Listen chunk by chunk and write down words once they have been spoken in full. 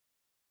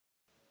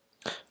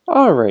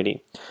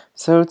Alrighty,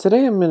 so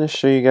today I'm going to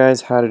show you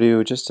guys how to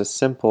do just a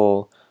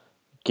simple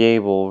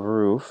gable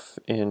roof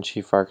in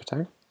Chief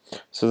Architect.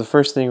 So the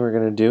first thing we're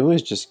going to do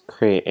is just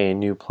create a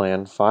new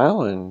plan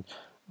file, and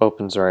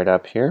opens right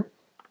up here.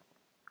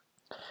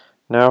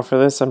 Now for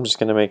this I'm just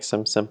going to make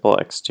some simple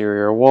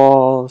exterior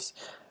walls.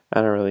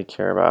 I don't really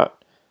care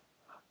about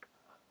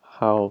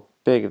how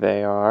big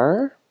they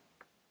are.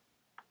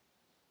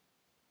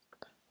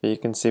 But you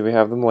can see we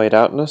have them laid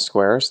out in a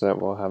square so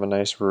that we'll have a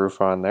nice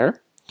roof on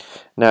there.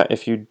 Now,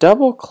 if you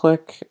double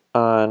click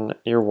on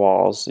your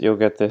walls, you'll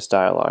get this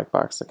dialog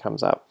box that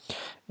comes up.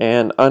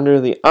 And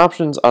under the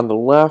options on the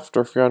left,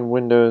 or if you're on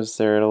Windows,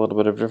 they're in a little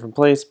bit of a different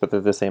place, but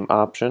they're the same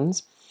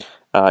options.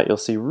 You'll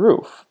see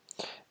roof.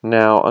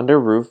 Now, under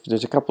roof,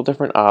 there's a couple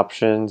different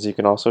options. You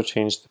can also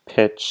change the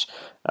pitch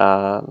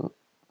and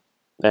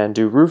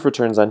do roof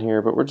returns on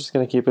here, but we're just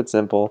going to keep it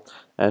simple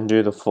and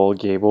do the full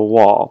gable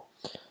wall.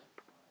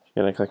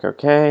 You're going to click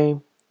OK.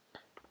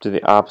 Do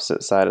the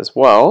opposite side as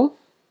well.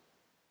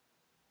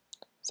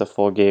 It's a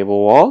full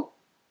gable wall.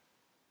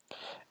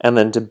 And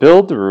then to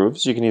build the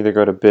roofs, you can either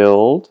go to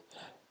Build,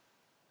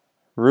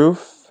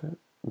 Roof,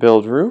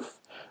 Build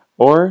Roof,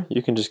 or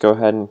you can just go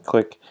ahead and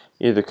click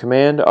either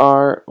Command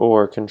R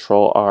or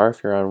Control R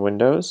if you're on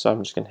Windows. So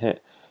I'm just going to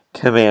hit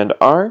Command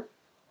R,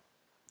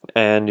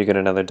 and you get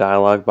another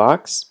dialog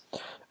box.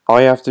 All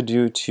you have to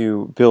do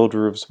to build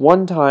roofs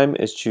one time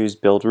is choose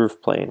Build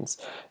Roof Planes.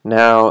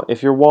 Now,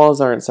 if your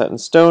walls aren't set in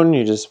stone,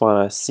 you just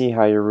want to see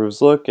how your roofs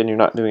look and you're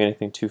not doing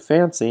anything too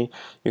fancy,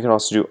 you can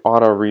also do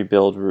Auto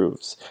Rebuild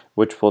Roofs,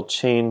 which will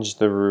change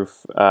the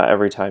roof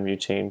every time you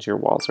change your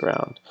walls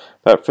around.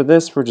 But for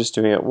this, we're just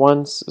doing it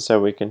once, so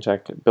we can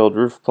check Build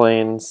Roof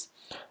Planes.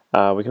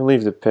 We can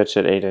leave the pitch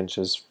at 8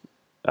 inches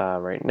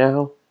right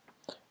now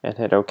and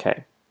hit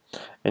OK.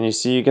 And you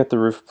see you get the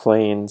roof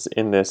planes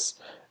in this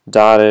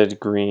dotted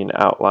green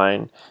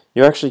outline.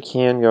 You actually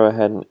can go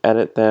ahead and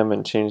edit them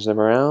and change them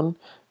around,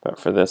 but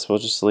for this we'll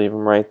just leave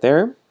them right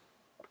there.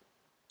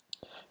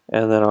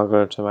 And then I'll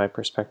go to my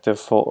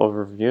perspective full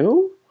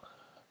overview,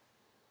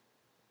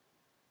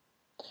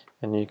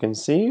 and you can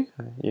see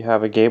you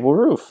have a gable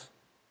roof.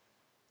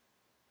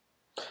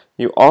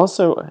 You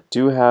also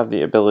do have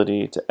the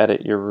ability to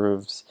edit your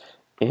roofs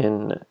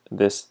in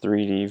this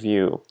 3D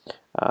view.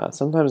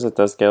 Sometimes it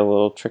does get a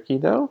little tricky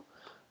though.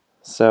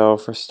 So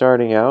for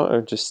starting out, I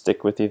would just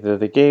stick with either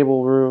the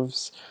gable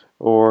roofs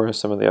or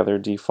some of the other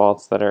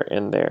defaults that are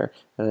in there.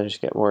 And then as you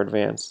get more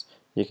advanced,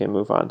 you can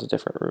move on to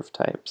different roof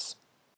types.